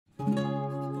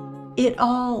It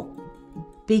all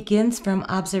begins from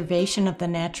observation of the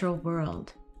natural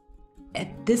world.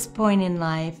 At this point in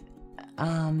life,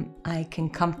 I can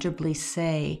comfortably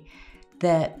say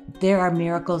that there are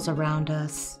miracles around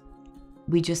us.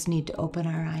 We just need to open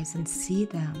our eyes and see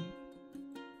them.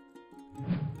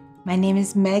 My name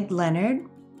is Meg Leonard.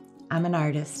 I'm an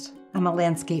artist. I'm a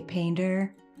landscape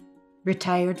painter,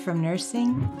 retired from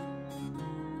nursing.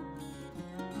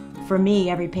 For me,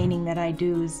 every painting that I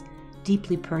do is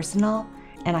deeply personal,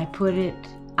 and I put it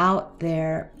out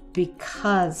there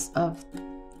because of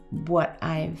what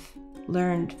I've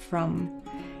learned from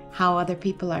how other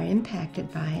people are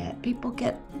impacted by it. People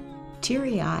get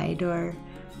teary-eyed or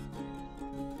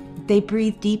they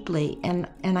breathe deeply, and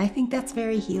I think that's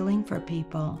very healing for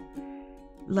people.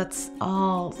 Let's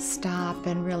all stop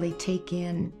and really take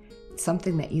in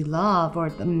something that you love, or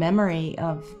the memory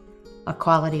of a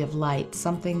quality of light,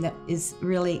 something that is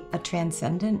really a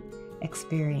transcendent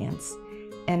experience.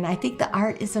 And I think the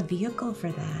art is a vehicle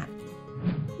for that.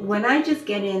 When I just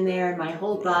get in there and my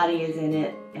whole body is in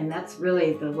it, and that's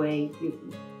really the way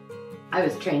I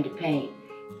was trained to paint.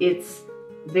 It's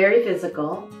very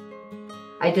physical.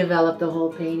 I develop the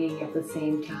whole painting at the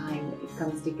same time. It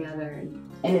comes together,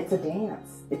 and it's a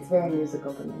dance. It's very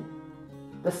musical to me.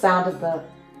 The sound of the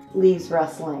leaves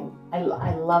rustling, I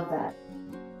love that.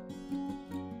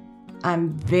 I'm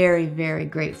very, very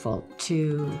grateful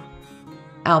to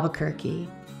Albuquerque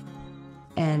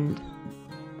and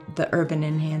the Urban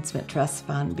Enhancement Trust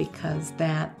Fund, because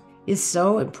that is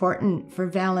so important for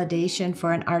validation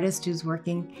for an artist who's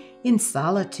working in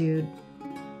solitude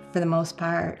for the most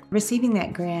part. Receiving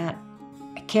that grant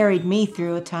carried me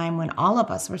through a time when all of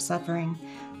us were suffering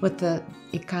with the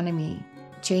economy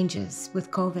changes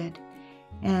with COVID,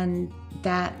 and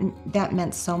that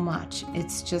meant so much.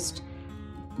 It's just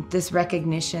this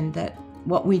recognition that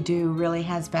what we do really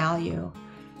has value.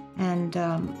 And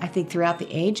I think throughout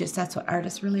the ages, that's what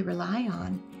artists really rely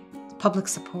on, public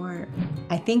support.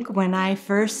 I think when I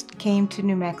first came to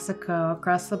New Mexico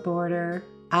across the border,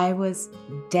 I was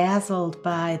dazzled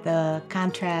by the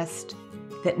contrast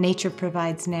that nature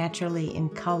provides naturally in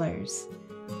colors.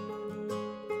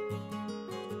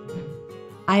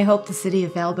 I hope the city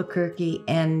of Albuquerque,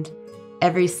 and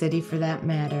every city for that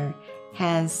matter,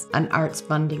 has an arts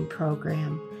funding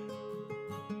program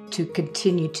to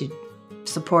continue to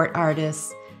support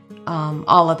artists.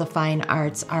 All of the fine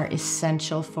arts are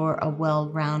essential for a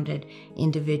well-rounded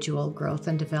individual growth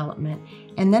and development.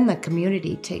 And then the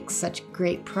community takes such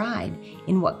great pride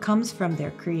in what comes from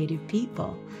their creative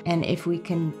people. And if we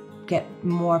can get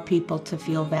more people to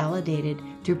feel validated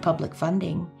through public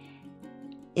funding,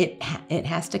 it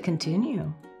has to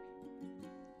continue.